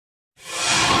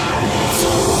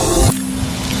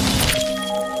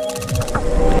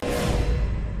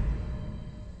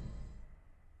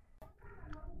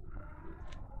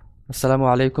আসসালামু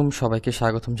আলাইকুম, সবাইকে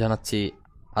স্বাগতম জানাচ্ছি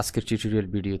আজকের টিউটোরিয়াল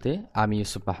ভিডিওতে। আমি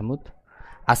ইউসুফ মাহমুদ।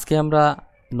 আজকে আমরা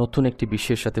নতুন একটি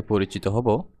বিষয়ের সাথে পরিচিত হব।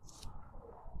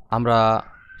 আমরা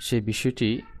সেই বিষয়টি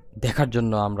দেখার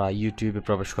জন্য আমরা ইউটিউবে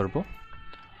প্রবেশ করব।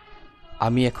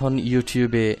 আমি এখন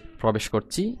ইউটিউবে প্রবেশ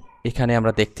করছি। এখানে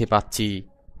আমরা দেখতে পাচ্ছি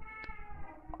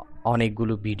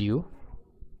অনেকগুলো ভিডিও।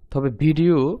 তবে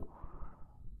ভিডিও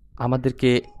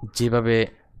আমাদেরকে যেভাবে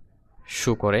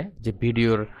শো করে, যে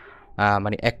ভিডিওর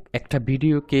মানে একটা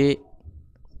ভিডিওকে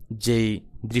যেই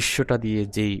দৃশ্যটা দিয়ে,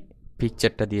 যেই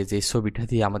পিকচারটা দিয়ে, যেই ছবিটা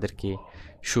দিয়ে আমাদেরকে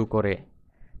শো করে,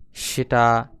 সেটা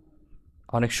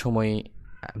অনেক সময়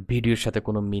ভিডিওর সাথে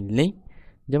কোনো মিল নেই।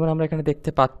 যেমন আমরা এখানে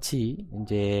দেখতে পাচ্ছি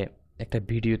যে একটা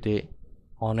ভিডিওতে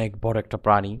অনেক বড় একটা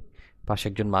প্রাণী, পাশে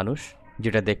একজন মানুষ,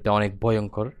 যেটা দেখতে অনেক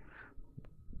ভয়ঙ্কর,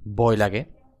 ভয় লাগে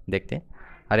দেখতে।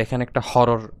 আর এখানে একটা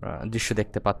হরর দৃশ্য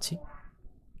দেখতে পাচ্ছি,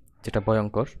 যেটা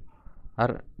ভয়ঙ্কর।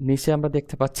 আর নিচে আমরা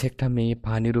দেখতে পাচ্ছি একটা মেয়ে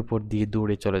পানির উপর দিয়ে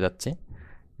দৌড়ে চলে যাচ্ছে,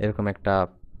 এরকম একটা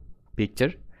পিকচার,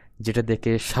 যেটা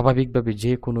দেখে স্বাভাবিকভাবে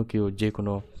যে কোনো কেউ, যে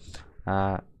কোনো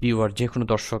ভিউয়ার, যে কোনো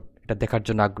দর্শক এটা দেখার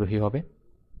জন্য আগ্রহী হবে।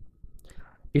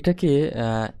 এটাকে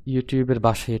ইউটিউবের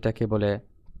ভাষায় এটাকে বলে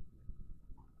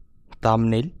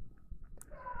থাম্বনেইল।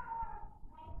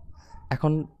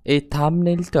 এখন এই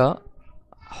থাম্বনেইলটা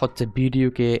হচ্ছে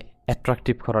ভিডিওকে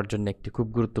অ্যাট্রাকটিভ করার জন্য একটি খুব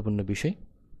গুরুত্বপূর্ণ বিষয়।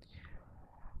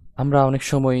 আমরা অনেক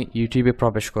সময় ইউটিউবে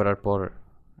প্রবেশ করার পর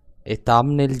এই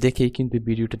থাম্বনেইল দেখেই কিন্তু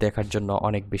ভিডিওটা দেখার জন্য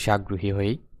অনেক বেশি আগ্রহী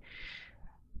হই।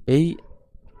 এই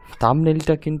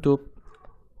থাম্বনেইলটা কিন্তু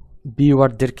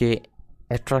ভিউয়ারদেরকে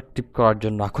অ্যাট্রাকটিভ করার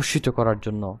জন্য, আকর্ষিত করার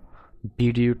জন্য,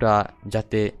 ভিডিওটা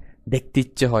যাতে দেখতে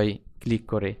ইচ্ছে হয় ক্লিক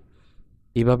করে,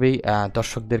 এভাবেই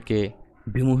দর্শকদেরকে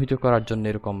বিমোহিত করার জন্য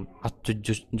এরকম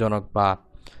আশ্চর্যজনক বা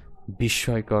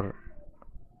বিস্ময়কর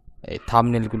এই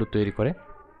থাম্বনেইলগুলো তৈরি করে।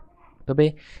 তবে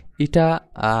এটা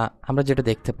আমরা যেটা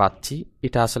দেখতে পাচ্ছি,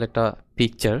 এটা আসলে একটা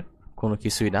পিকচার, কোনো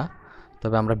কিছুই না।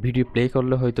 তবে আমরা ভিডিও প্লে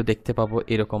করলে হয়তো দেখতে পাবো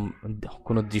এরকম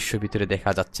কোনো দৃশ্য ভিতরে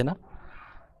দেখা যাচ্ছে না,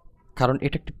 কারণ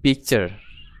এটা একটি পিকচার।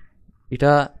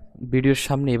 এটা ভিডিওর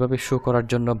সামনে এভাবে শো করার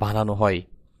জন্য বানানো হয়।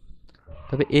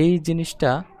 তবে এই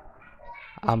জিনিসটা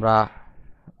আমরা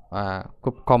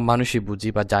খুব কম মানুষই বুঝি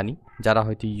বা জানি। যারা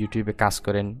হয়তো ইউটিউবে কাজ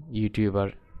করেন, ইউটিউবার,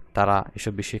 তারা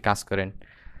এসব বিষয়ে কাজ করেন,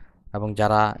 এবং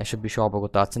যারা এসব বিষয়ে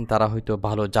অবগত আছেন তারা হয়তো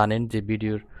ভালো জানেন যে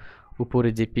ভিডিওর উপরে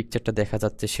যে পিকচারটা দেখা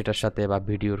যাচ্ছে সেটার সাথে বা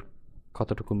ভিডিওর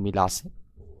কতটুকু মিল আছে।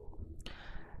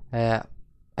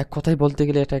 এক কথায় বলতে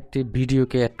গেলে এটা একটি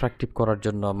ভিডিওকে অ্যাট্রাকটিভ করার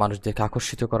জন্য, মানুষদেরকে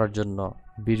আকর্ষিত করার জন্য,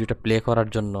 ভিডিওটা প্লে করার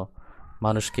জন্য,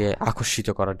 মানুষকে আকর্ষিত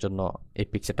করার জন্য এই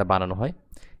পিকচারটা বানানো হয়।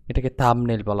 এটাকে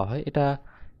থাম্বনেইল বলা হয়। এটা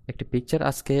একটি পিকচার।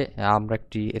 আজকে আমরা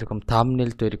একটি এরকম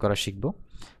থাম্বনেইল তৈরি করা শিখব।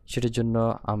 সেটার জন্য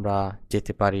আমরা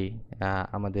যেতে পারি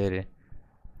আমাদের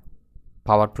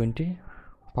পাওয়ার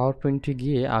পয়েন্টে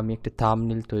গিয়ে আমি একটি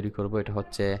থাম্বনেইল তৈরি করব। এটা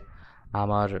হচ্ছে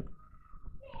আমার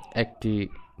একটি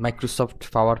মাইক্রোসফট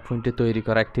পাওয়ার পয়েন্টে তৈরি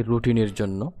করা একটি রুটিনের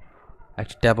জন্য,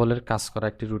 একটি ট্যাবলের কাজ করা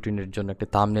একটি রুটিনের জন্য একটি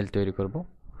থাম্বনেইল তৈরি করব।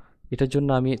 এটার জন্য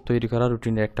আমি তৈরি করা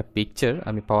রুটিনের একটা পিকচার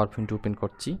আমি পাওয়ার পয়েন্টে ওপেন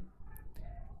করছি।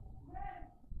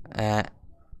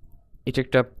 এটা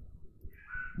একটা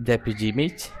জেপিজি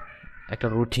ইমেজ, একটা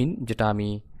রুটিন, যেটা আমি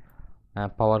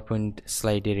পাওয়ার পয়েন্ট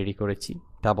স্লাইডে রেডি করেছি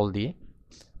ডাবল দিয়ে।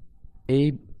 এই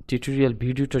টিউটোরিয়াল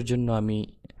ভিডিওটার জন্য আমি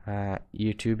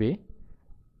ইউটিউবে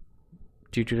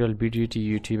টিউটোরিয়াল ভিডিওটি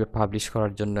ইউটিউবে পাবলিশ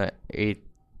করার জন্য এই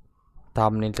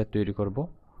থাম্বনেইলটা তৈরি করব।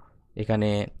 এখানে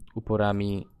উপরে আমি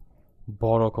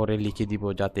বড় করে লিখে দিব,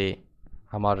 যাতে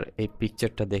আমার এই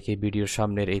পিকচারটা দেখে, ভিডিওর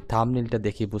সামনের এই থাম্বনেইলটা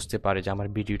দেখে বুঝতে পারে যে আমার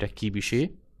ভিডিওটা কী বিষয়ে।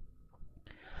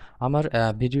 আমার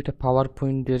ভিডিওটা পাওয়ার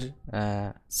পয়েন্টের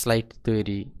স্লাইড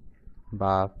তৈরি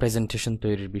বা প্রেজেন্টেশন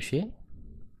তৈরির বিষয়ে।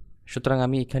 সুতরাং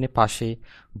আমি এখানে পাশে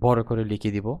বড় করে লিখে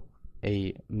দিব এই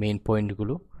মেইন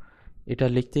পয়েন্টগুলো। এটা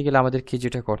লিখতে গেলে আমাদেরকে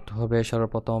যেটা করতে হবে,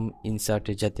 সর্বপ্রথম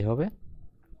ইনসার্টে যেতে হবে।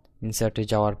 ইনসার্টে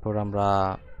যাওয়ার পর আমরা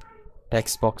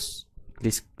টেক্সট বক্স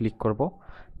ক্লিক করব।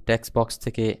 টেক্সট বক্স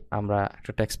থেকে আমরা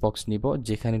একটা টেক্সট বক্স নিব,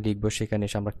 যেখানে লিখব সেখানে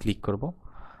এসে আমরা ক্লিক করব।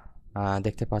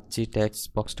 দেখতে পাচ্ছি টেক্সট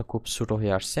বক্সটা খুব ছোটো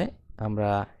হয়ে আসছে। আমরা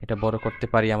এটা বড় করতে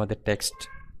পারি আমাদের টেক্সট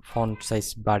ফন্ট সাইজ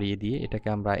বাড়িয়ে দিয়ে। এটাকে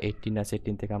আমরা 18 আছে,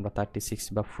 18 থেকে আমরা 36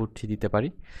 বা 40 দিতে পারি।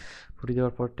 40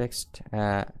 দেওয়ার পর টেক্সট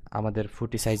আমাদের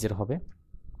 40 সাইজের হবে।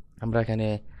 আমরা এখানে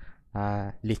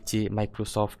লিখছি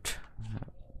মাইক্রোসফট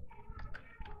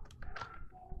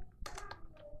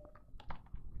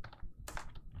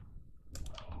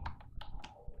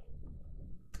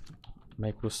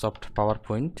পাওয়ার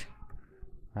পয়েন্ট।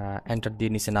 এন্টার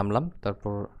দিয়ে নিচে নামলাম,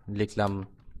 তারপর লিখলাম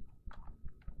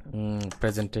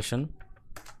প্রেজেন্টেশন।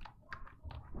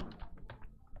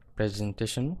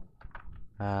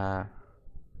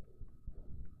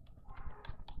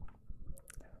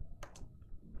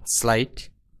 স্লাইড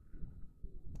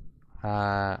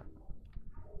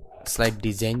স্লাইড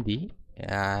ডিজাইন দিই,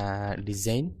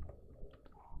 ডিজাইন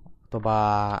অথবা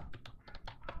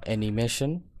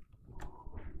অ্যানিমেশন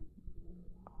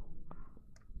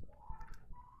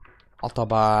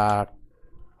অথবা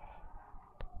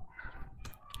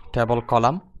টেবল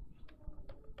কলাম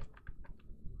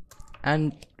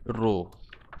অ্যান্ড রো।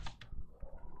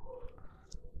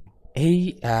 এই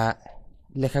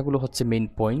লেখাগুলো হচ্ছে মেইন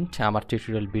পয়েন্ট আমার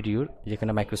টিউটোরিয়াল ভিডিওর,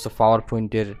 যেখানে মাইক্রোসফট পাওয়ার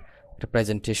পয়েন্টের একটা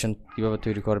প্রেজেন্টেশন কীভাবে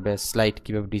তৈরি করবে, স্লাইড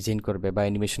কীভাবে ডিজাইন করবে বা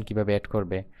অ্যানিমেশন কীভাবে অ্যাড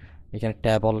করবে, এখানে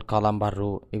টেবল কলাম বা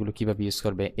রো এগুলো কীভাবে ইউজ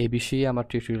করবে, এই বিষয়ে আমার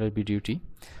টিউটোরিয়াল ভিডিওটি।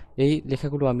 এই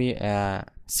লেখাগুলো আমি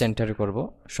সেন্টারে করব,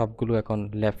 সবগুলো এখন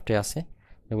লেফটে আছে,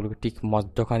 এগুলোকে ঠিক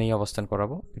মধ্যখানেই অবস্থান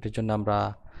করাবো। এটার জন্য আমরা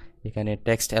এখানে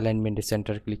টেক্সট অ্যালাইনমেন্টে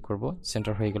সেন্টার ক্লিক করব,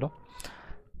 সেন্টার হয়ে গেল।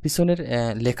 পিছনের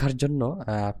লেখার জন্য,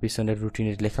 পিছনের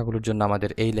রুটিনের লেখাগুলোর জন্য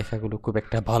আমাদের এই লেখাগুলো খুব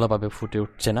একটা ভালোভাবে ফুটে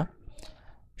উঠছে না,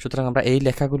 সুতরাং আমরা এই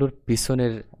লেখাগুলোর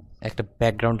পিছনের একটা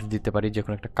ব্যাকগ্রাউন্ড দিতে পারি, যে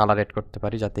কোনো একটা কালার অ্যাড করতে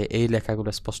পারি যাতে এই লেখাগুলো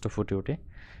স্পষ্ট ফুটে ওঠে।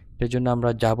 এর জন্য আমরা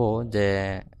যাব যে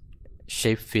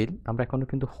শেপ ফিল, আমরা এখনও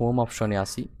কিন্তু হোম অপশনে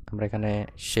আসি, আমরা এখানে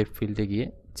শেপ ফিল্ডে গিয়ে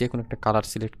যে কোনো একটা কালার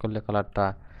সিলেক্ট করলে কালারটা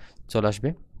চলে আসবে।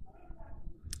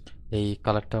 এই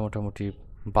কালারটা মোটামুটি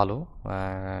ভালো,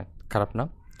 খারাপ না।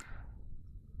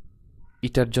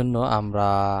 এটার জন্য আমরা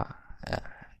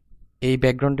এই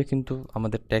ব্যাকগ্রাউন্ডে কিন্তু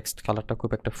আমাদের টেক্সট কালারটা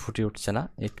খুব একটা ফুটে উঠছে না,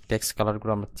 এই টেক্সট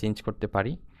কালারগুলো আমরা চেঞ্জ করতে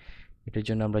পারি। এটার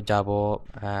জন্য আমরা যাব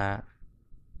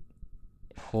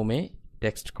হোমে,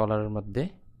 টেক্সট কালারের মধ্যে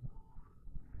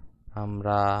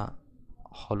আমরা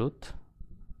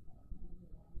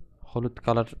হলুদ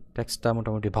কালার টেক্সটটা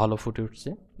মোটামুটি ভালো ফুটে উঠছে,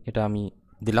 এটা আমি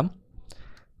দিলাম।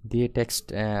 দিয়ে টেক্সট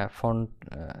ফন্ট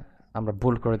আমরা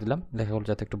বোল্ড করে দিলাম, লেখাগুলো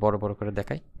যাতে একটু বড় বড় করে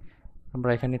দেখায়। আমরা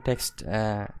এখানে টেক্সট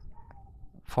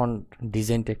ফন্ট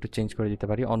ডিজাইনটা একটু চেঞ্জ করে দিতে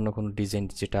পারি, অন্য কোনো ডিজাইন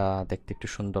যেটা দেখতে একটু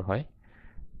সুন্দর হয়।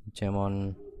 যেমন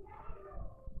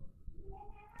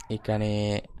এখানে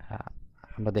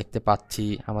আমরা দেখতে পাচ্ছি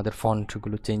আমাদের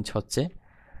ফন্টগুলো চেঞ্জ হচ্ছে।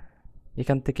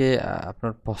 এখান থেকে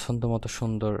আপনার পছন্দ মতো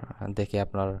সুন্দর দেখে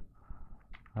আপনার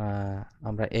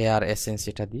আমরা এআর এসেন্স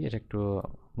এটা দিই, এটা একটু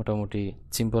মোটামুটি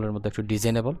সিম্পলের মধ্যে একটু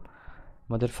ডিজাইনেবল।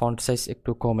 আমাদের ফন্ট সাইজ একটু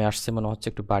কমে আসছে মনে হচ্ছে,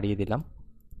 একটু বাড়িয়ে দিলাম,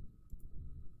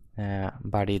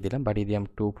 বাড়িয়ে দিয়ে আমি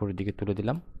একটু উপরের দিকে তুলে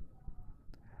দিলাম।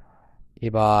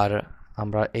 এবার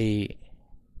আমরা এই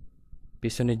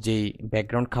পিছনে যেই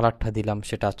ব্যাকগ্রাউন্ড কালারটা দিলাম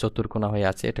সেটা চতুর্কোণা হয়ে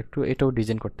আছে, এটাও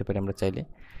ডিজাইন করতে পারি আমরা চাইলে।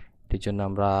 এর জন্য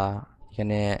আমরা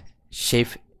এখানে শেপ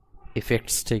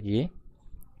ইফেক্টসে গিয়ে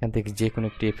এখান থেকে যে কোনো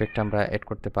একটি ইফেক্ট আমরা অ্যাড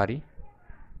করতে পারি।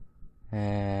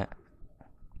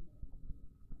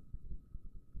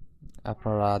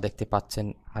 আপনারা দেখতে পাচ্ছেন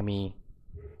আমি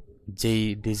যেই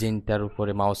ডিজাইনটার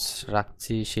উপরে মাউস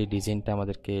রাখছি সেই ডিজাইনটা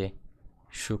আমাদেরকে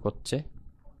শো করছে,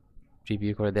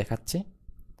 প্রিভিউ করে দেখাচ্ছে।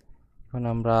 এখন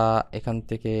আমরা এখান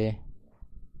থেকে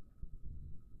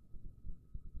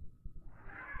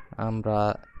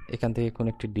কোনো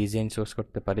একটি ডিজাইন চুজ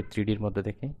করতে পারি 3Dর মধ্যে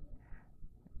থেকে।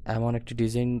 এমন একটি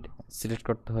ডিজাইন সিলেক্ট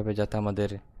করতে হবে যাতে আমাদের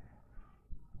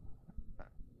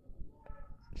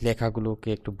লেখাগুলোকে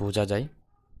একটু বোঝা যায়।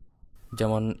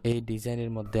 যেমন এই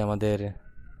ডিজাইনের মধ্যে আমাদের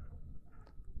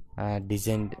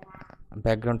ডিজাইন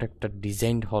ব্যাকগ্রাউন্ড একটা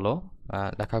ডিজাইন হলো,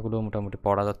 লেখাগুলো মোটামুটি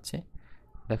পড়া যাচ্ছে।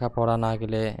 লেখা পড়া না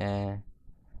গেলে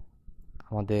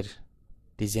আমাদের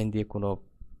ডিজাইন দিয়ে কোনো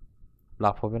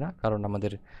লাভ হবে না, কারণ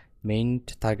আমাদের মেইন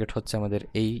টার্গেট হচ্ছে আমাদের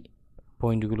এই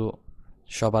পয়েন্টগুলো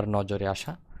সবার নজরে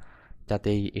আসা, যাতে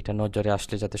এটা নজরে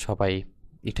আসলে যাতে সবাই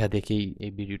এটা দেখেই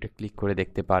এই ভিডিওটা ক্লিক করে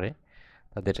দেখতে পারে,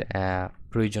 তাদের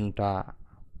প্রয়োজনটা,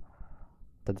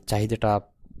 তাদের চাহিদাটা,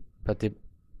 যাতে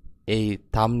এই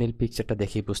থাম্বনেল পিকচারটা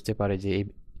দেখেই বুঝতে পারে যে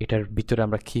এটার ভিতরে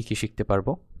আমরা কী কী শিখতে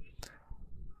পারবো।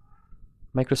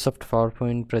 Microsoft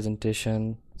PowerPoint presentation,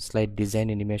 slide design,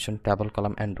 animation, table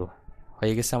column and rho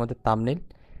হয়ে গেছে আমাদের থাম্বনেল।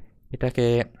 এটাকে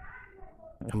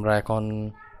আমরা এখন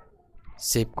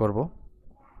সেভ করব।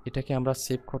 এটাকে আমরা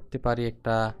সেভ করতে পারি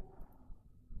একটা,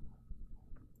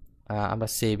 আমরা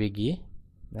সেভে গিয়ে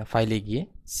ফাইলে গিয়ে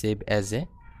সেভ অ্যাজ এ,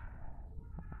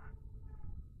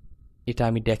 এটা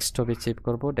আমি ডেস্কটপে সেভ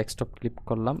করব। ডেস্কটপ ক্লিক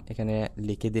করলাম, এখানে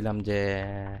লিখে দিলাম যে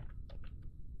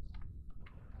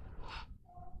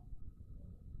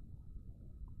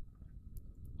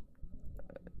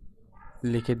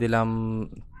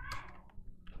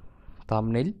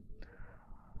থাম্বনেল।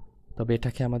 তবে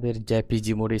এটাকে আমাদের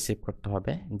জেপিজি মোডে সেভ করতে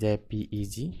হবে,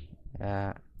 জেপিইজি।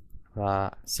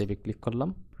 সেভে ক্লিক করলাম,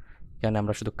 এখানে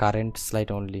আমরা শুধু কারেন্ট স্লাইড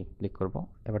অনলি ক্লিক করব।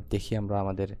 এবার দেখি আমরা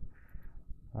আমাদের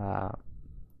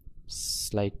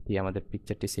স্লাইডটি, আমাদের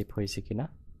পিকচারটি সেভ হয়েছে কিনা।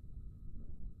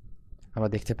 আমরা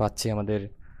দেখতে পাচ্ছি আমাদের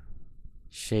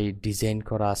সেই ডিজাইন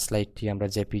করা স্লাইডটি আমরা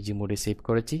জেপিজি মোডে সেভ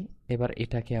করেছি। এবার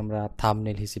এটাকে আমরা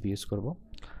থাম্বনেল হিসেবে ইউজ করব।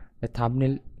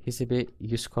 থাম্বনেল হিসেবে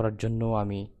ইউজ করার জন্য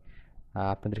আমি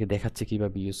আপনাদেরকে দেখাচ্ছি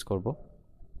কিভাবে ইউজ করব।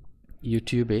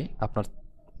 ইউটিউবে আপনার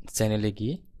চ্যানেলে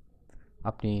গিয়ে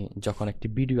আপনি যখন একটি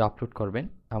ভিডিও আপলোড করবেন,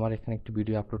 আমার এখানে একটি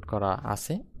ভিডিও আপলোড করা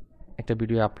আছে। একটা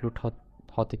ভিডিও আপলোড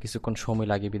হতে কিছুক্ষণ সময়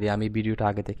লাগে বিধায় আমি ভিডিওটা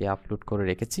আগে থেকে আপলোড করে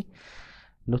রেখেছি।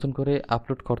 নতুন করে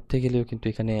আপলোড করতে গেলেও কিন্তু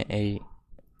এখানে এই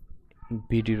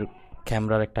ভিডিওর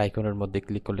ক্যামেরার একটা আইকনের মধ্যে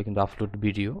ক্লিক করলে কিন্তু আপলোড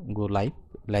ভিডিও গো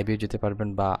লাইভেও যেতে পারবেন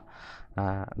বা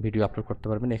ভিডিও আপলোড করতে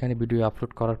পারবেন। এখানে ভিডিও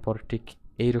আপলোড করার পর ঠিক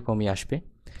এইরকমই আসবে।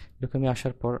 এরকমই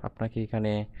আসার পর আপনাকে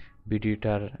এখানে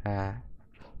ভিডিওটার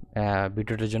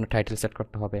জন্য টাইটেল সেট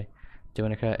করতে হবে। যেমন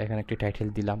এখানে একটি টাইটেল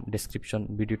দিলাম, ডেসক্রিপশন,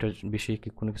 ভিডিওটার বিষয়ে কি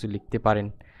কোনো কিছু লিখতে পারেন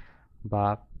বা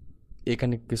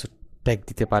এখানে কিছু ট্যাগ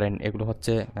দিতে পারেন। এগুলো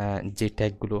হচ্ছে যে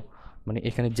ট্যাগগুলো, মানে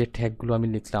এখানে যে ট্যাগগুলো আমি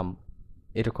লিখলাম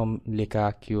এরকম লেখা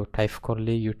কেউ টাইপ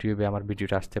করলেই ইউটিউবে আমার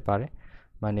ভিডিওটা আসতে পারে,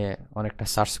 মানে অনেকটা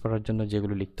সার্চ করার জন্য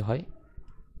যেগুলো লিখতে হয়।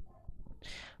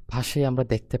 ভাষায় আমরা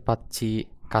দেখতে পাচ্ছি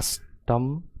কাস্টম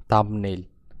থাম্বনেইল।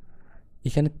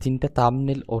 এখানে 3টা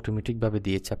থাম্বনেইল অটোমেটিকভাবে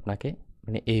দিয়েছে আপনাকে,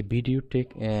 মানে এই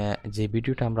যে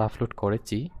ভিডিওটা আমরা আপলোড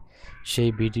করেছি সেই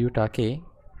ভিডিওটাকে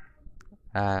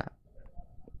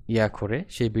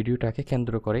সেই ভিডিওটাকে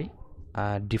কেন্দ্র করে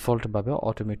ডিফল্টভাবে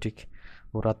অটোমেটিক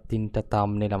ওরা 3টা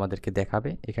থাম্বনেইল আমাদেরকে দেখাবে।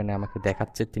 এখানে আমাকে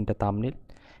দেখাচ্ছে 3টা থাম্বনেইল।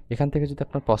 এখান থেকে যদি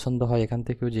আপনার পছন্দ হয় এখান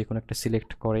থেকেও যে কোনো একটা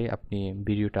সিলেক্ট করে আপনি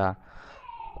ভিডিওটা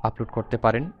আপলোড করতে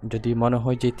পারেন। যদি মনে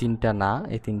হয় যে এই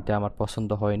 3টা আমার পছন্দ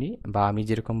হয়নি বা আমি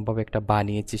যেরকমভাবে একটা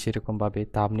বানিয়েছি সেরকমভাবে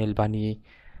থাম্বনেইল বানিয়ে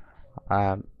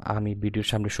আমি ভিডিওর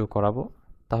সামনে শো করাবো,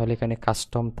 তাহলে এখানে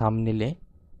কাস্টম থাম্বনেইলে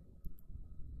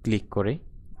ক্লিক করে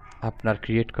আপনার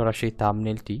ক্রিয়েট করা সেই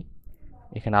থাম্বনেইলটি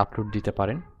এখানে আপলোড দিতে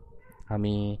পারেন।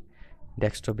 আমি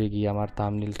ডেস্কটপে গিয়ে আমার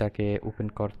থাম্বনেইলটাকে ওপেন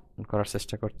করার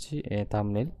চেষ্টা করছি।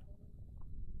 থাম্বনেইল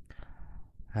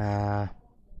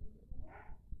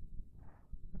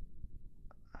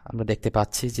আমরা দেখতে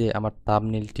পাচ্ছি যে আমার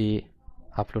থাম্বনেইলটি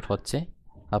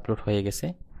আপলোড হয়ে গেছে।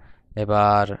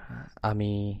 এবার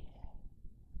আমি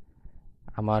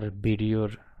আমার ভিডিওর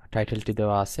টাইটেলটি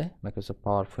দেওয়া আছে মাইক্রোসফট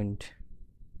পাওয়ারপয়েন্ট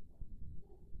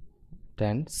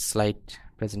 10 স্লাইড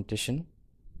প্রেজেন্টেশন।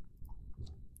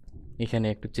 এখানে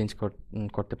একটু চেঞ্জ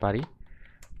করতে পারি,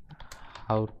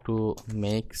 how to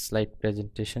make slide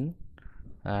presentation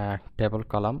table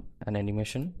column and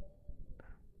animation.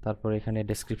 তারপর এখানে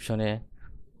ডেসক্রিপশনে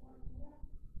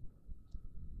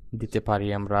দিতে পারি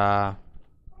আমরা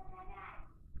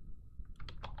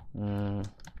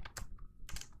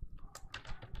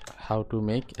how to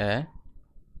make a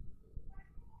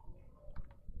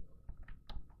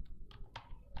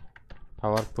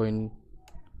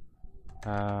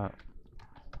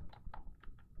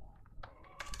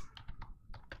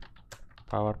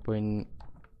PowerPoint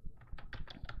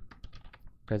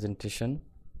presentation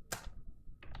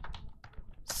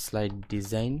slide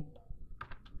design,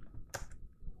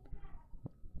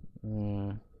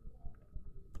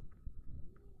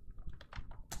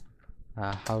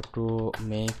 how to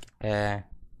make a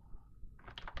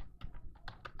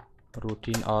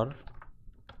routine or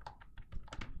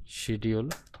schedule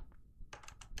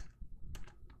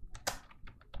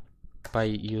by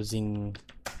using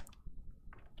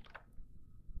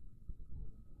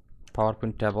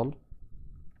PowerPoint table,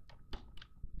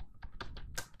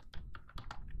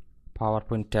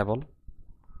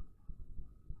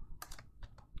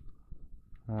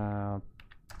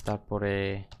 তারপরে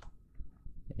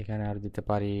এখানে আর দিতে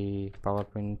পারি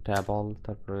PowerPoint table,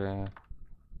 তারপরে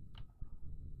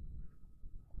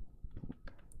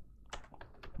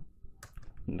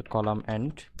column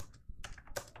and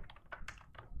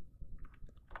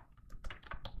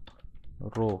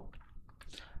row।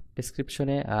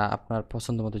 ডেসক্রিপশনে আপনার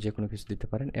পছন্দ মতো যে কোনো কিছু দিতে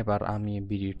পারেন। এবার আমি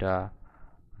ভিডিওটা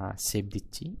সেভ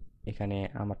দিচ্ছি। এখানে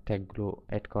আমার ট্যাগগুলো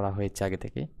অ্যাড করা হয়েছে আগে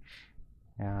থেকে।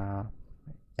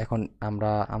 এখন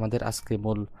আমাদের আজকে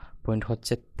মূল পয়েন্ট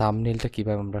হচ্ছে থাম্বনেইলটা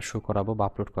কীভাবে আমরা শো করাবো বা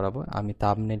আপলোড করাবো। আমি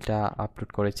থাম্বনেইলটা আপলোড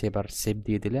করেছি, এবার সেভ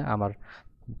দিয়ে দিলে আমার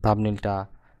থাম্বনেইলটা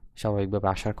স্বাভাবিকভাবে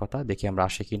আসার কথা। দেখি আমরা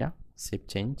আসে কিনা। Save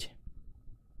change.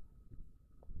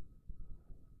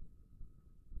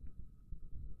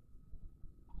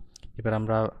 এবার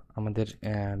আমরা আমাদের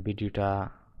ভিডিওটা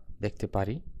দেখতে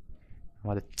পারি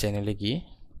আমাদের চ্যানেলে গিয়ে।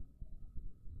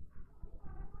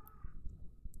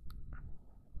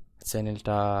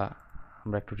 চ্যানেলটা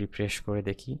আমরা একটু রিফ্রেশ করে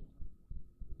দেখি।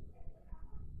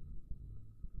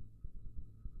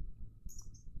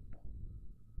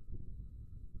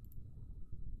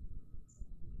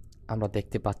 আমরা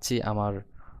দেখতে পাচ্ছি আমার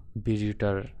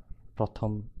ভিডিওটার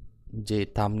প্রথম যে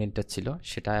থাম্বনেলটা ছিল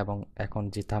সেটা এবং এখন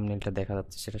যে থাম্বনেলটা দেখা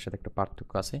যাচ্ছে সেটার সাথে একটা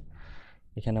পার্থক্য আছে।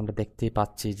 এখানে আমরা দেখতেই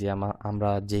পাচ্ছি যে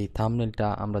আমরা যেই থাম্বনেলটা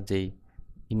আমরা যেই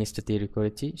ইমেজটা তৈরি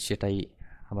করেছি সেটাই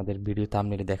আমাদের ভিডিও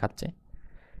থাম্বনেলে দেখাচ্ছে।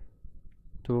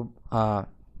 তো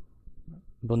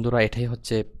বন্ধুরা, এটাই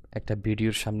হচ্ছে একটা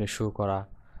ভিডিওর সামনে শো করা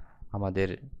আমাদের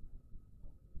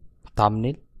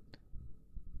থাম্বনেল।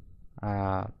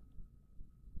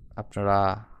 আপনারা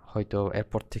হয়তো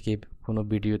এরপর থেকে কোনো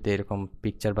ভিডিওতে এরকম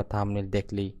পিকচার বা থাম্বনেল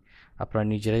দেখলেই আপনারা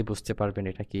নিজেরাই বুঝতে পারবেন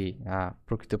এটা কি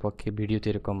প্রকৃতপক্ষে ভিডিওতে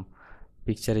এরকম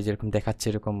পিকচারে যেরকম দেখাচ্ছে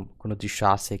এরকম কোনো দৃশ্য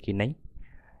আছে কি নাই।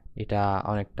 এটা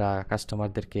অনেকটা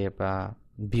কাস্টমারদেরকে বা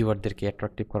ভিউয়ারদেরকে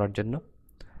অ্যাট্রাকটিভ করার জন্য।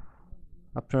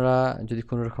 আপনারা যদি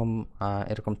কোনো রকম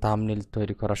এরকম থাম্বনেল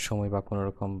তৈরি করার সময় বা কোনো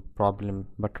রকম প্রবলেম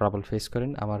বা ট্রাবল ফেস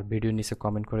করেন, আমার ভিডিও নিচে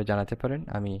কমেন্ট করে জানাতে পারেন।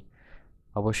 আমি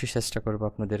অবশ্যই চেষ্টা করব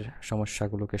আপনাদের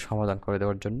সমস্যাগুলোকে সমাধান করে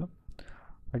দেওয়ার জন্য।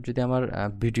 আর যদি আমার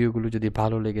ভিডিওগুলো যদি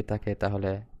ভালো লেগে থাকে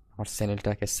তাহলে আমার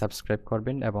চ্যানেলটাকে সাবস্ক্রাইব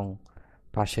করবেন এবং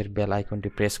পাশের বেল আইকনটি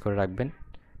প্রেস করে রাখবেন,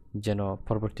 যেন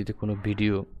পরবর্তীতে কোনো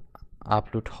ভিডিও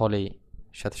আপলোড হলেই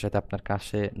সাথে সাথে আপনার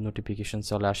কাছে নোটিফিকেশন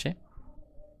চলে আসে।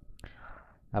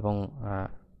 এবং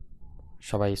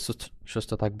সবাই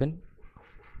সুস্থ থাকবেন,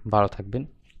 ভালো থাকবেন।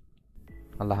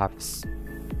 আল্লাহ হাফিজ।